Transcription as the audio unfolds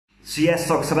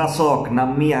Sziasztok, srácok!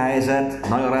 Na, mi a helyzet?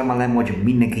 Nagyon remélem, hogy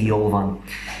mindenki jól van.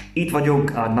 Itt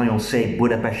vagyunk a nagyon szép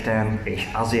Budapesten, és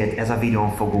azért ez a videón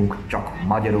fogunk csak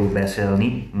magyarul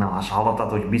beszélni. Na,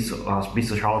 azt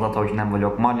biztos hallottad, hogy nem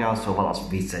vagyok magyar, szóval az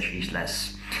vicces is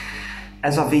lesz.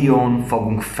 Ez a videón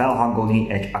fogunk felhangolni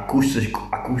egy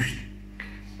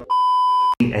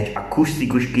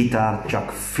akusztikus gitár csak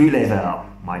fülével,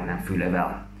 majdnem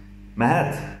fülével.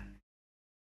 Mehet?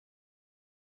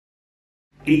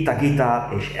 Itt a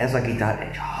gitár, és ez a gitár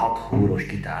egy 6 húros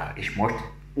gitár, és most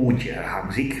úgy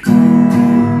hangzik,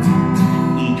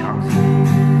 így hangzik.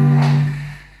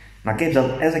 Na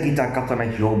képzeld, ez a gitár kaptam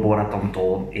egy jó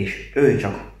barátomtól, és ő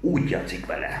csak úgy játszik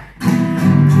vele.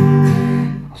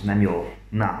 Az nem jó.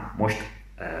 Na, most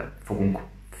fogunk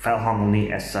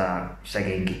felhangolni ezt a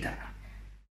szegény gitár.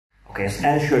 Oké, az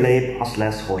első lép az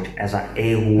lesz, hogy ez a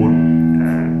E húr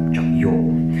csak jó.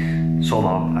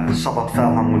 Szóval szabad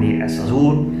felhangolni ezt az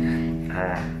úr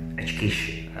egy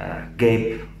kis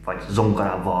gép, vagy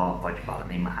zongarával, vagy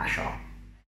valami mással.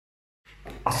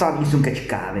 Aztán iszunk egy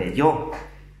kávét, jó?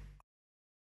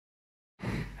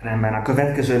 Rendben, a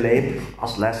következő lép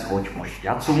az lesz, hogy most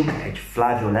játszunk egy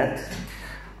flageolet,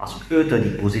 az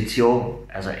 5. pozíció,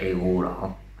 ez a E húr,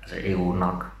 ez a E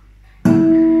húrnak,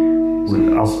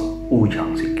 az úgy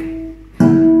hangzik.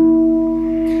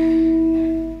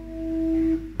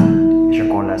 És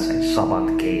akkor lesz egy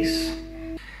szabad kéz.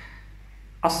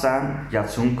 Aztán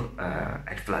játszunk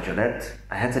egy flageolet,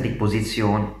 a 7.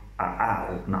 pozíción a A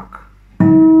húrnak.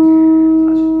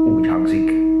 Az úgy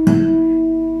hangzik.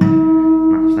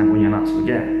 Na, az nem ugyanaz,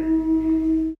 ugye?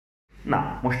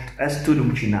 Na, most ezt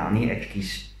tudunk csinálni egy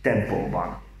kis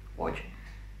tempóban, hogy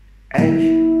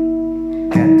 1,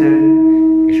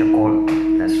 2, és akkor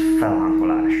lesz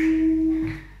felhangolás.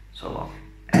 Szóval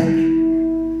 1,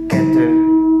 2,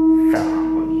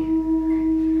 felhangolni.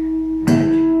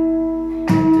 1,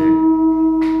 2,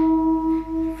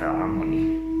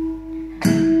 felhangolni.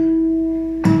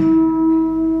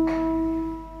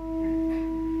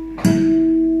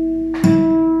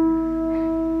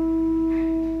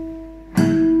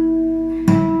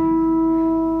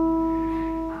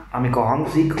 Amikor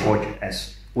hangzik, hogy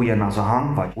ez ugyanaz a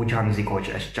hang, vagy úgy hangzik,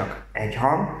 hogy ez csak egy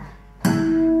hang,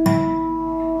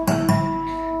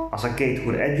 az a két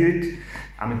húr együtt,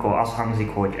 amikor az hangzik,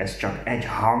 hogy ez csak egy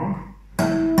hang,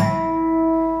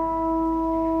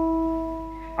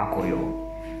 akkor jó.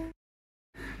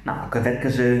 Na, a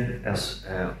következő, ez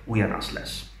ugyanaz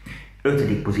lesz.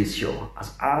 5. pozíció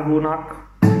az A húrnak,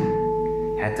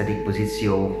 7.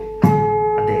 pozíció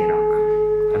a D-nak,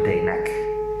 a D-nek.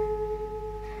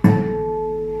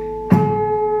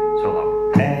 Szóval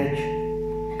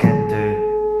 1, 2,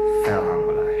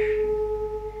 felhangolás.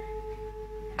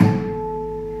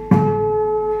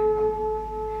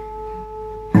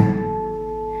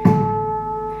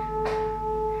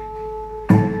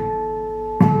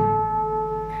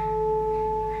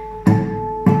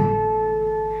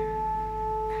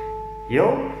 Jó?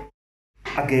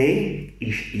 A G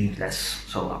is így lesz.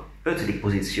 Szóval 5.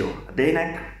 pozíció a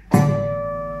D-nek,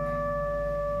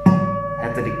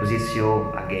 7. pozíció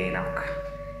a G-nak.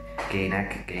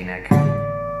 G-nek, G-nek.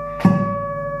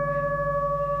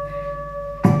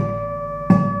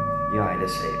 Jaj, de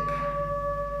szép.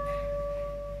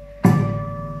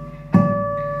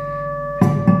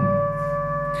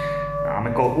 Na,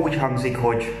 amikor úgy hangzik,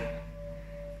 hogy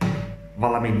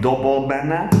valami dobol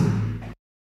benne,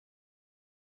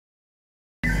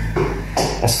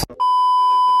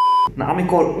 na,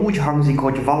 amikor úgy hangzik,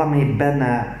 hogy valami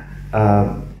benne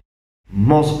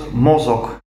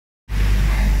mozog.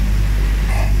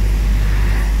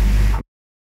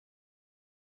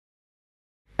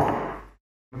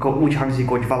 Amikor úgy hangzik,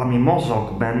 hogy valami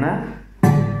mozog benne,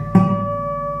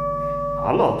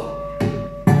 hallod?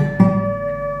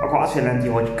 Akkor azt jelenti,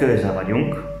 hogy közel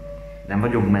vagyunk, nem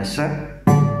vagyunk messze.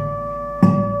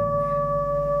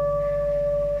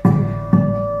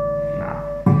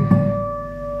 Na,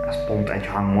 ez pont egy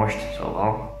hang most,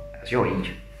 szóval ez jó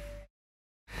így.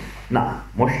 Na,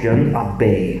 most jön a B.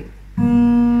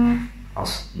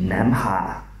 Az nem H.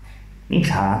 Nincs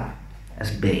H,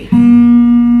 ez B.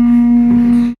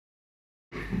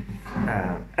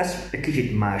 Ez egy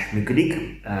kicsit más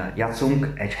működik.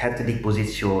 Játszunk egy 7.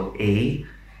 pozíció E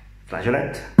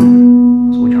flageolet.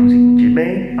 Az úgy hangzik, mint egy B,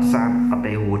 aztán a B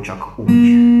húr csak úgy.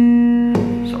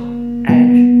 Szóval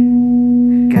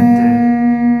 1, 2,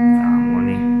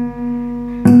 felhangolni.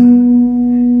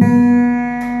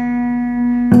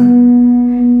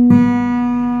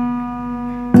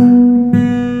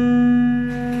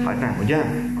 Vagy nem, ugye?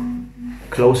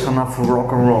 Close enough for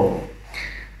rock and roll.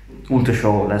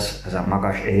 Utolsó lesz ez a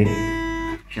magas E,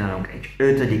 csinálunk egy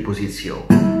 5. pozíció.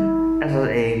 Ez az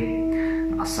E,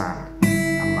 aztán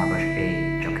a magas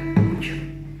E, csak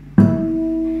így.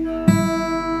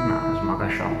 Na, ez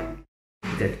magasabb.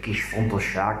 Itt egy kis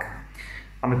fontosság.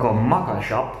 Amikor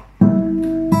magasabb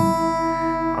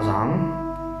az a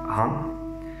hang,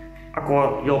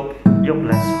 akkor jobb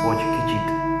lesz, hogy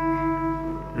kicsit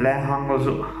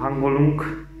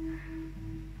lehangolunk,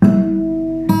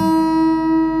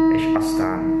 és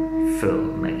aztán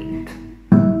föl megint.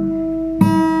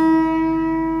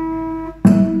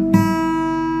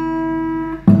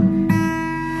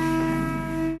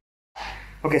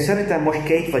 Oké, szerintem most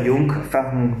két vagyunk,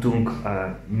 felhangoltunk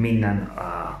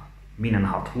minden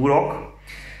 6 húrok,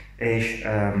 és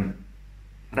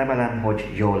remélem,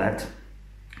 hogy jó lett.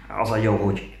 Az a jó,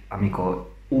 hogy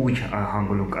amikor úgy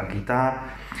hangolunk a gitár,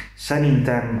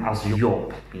 szerintem az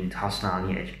jobb, mint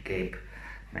használni egy gép,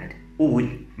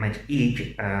 mert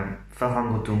így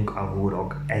felhangoltunk a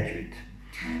húrok együtt,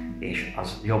 és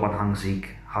az jobban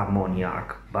hangzik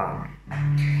harmóniákban.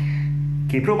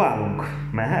 Kipróbálunk?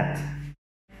 Mehet?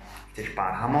 Itt egy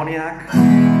pár harmóniák.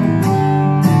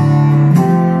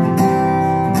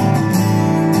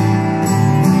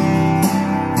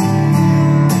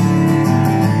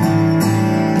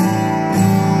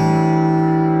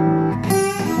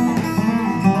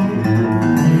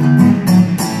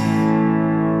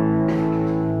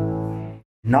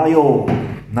 Na jó,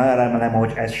 nagyon remélem,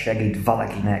 hogy ez segít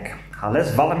valakinek. Ha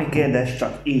lesz valami kérdés,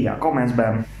 csak írj a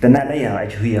kommentben, de ne legyél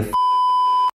egy hülye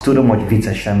Tudom, hogy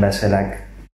viccesen beszélek.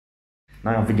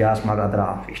 Nagyon vigyázz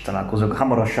magadra, és találkozunk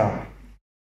hamarosan.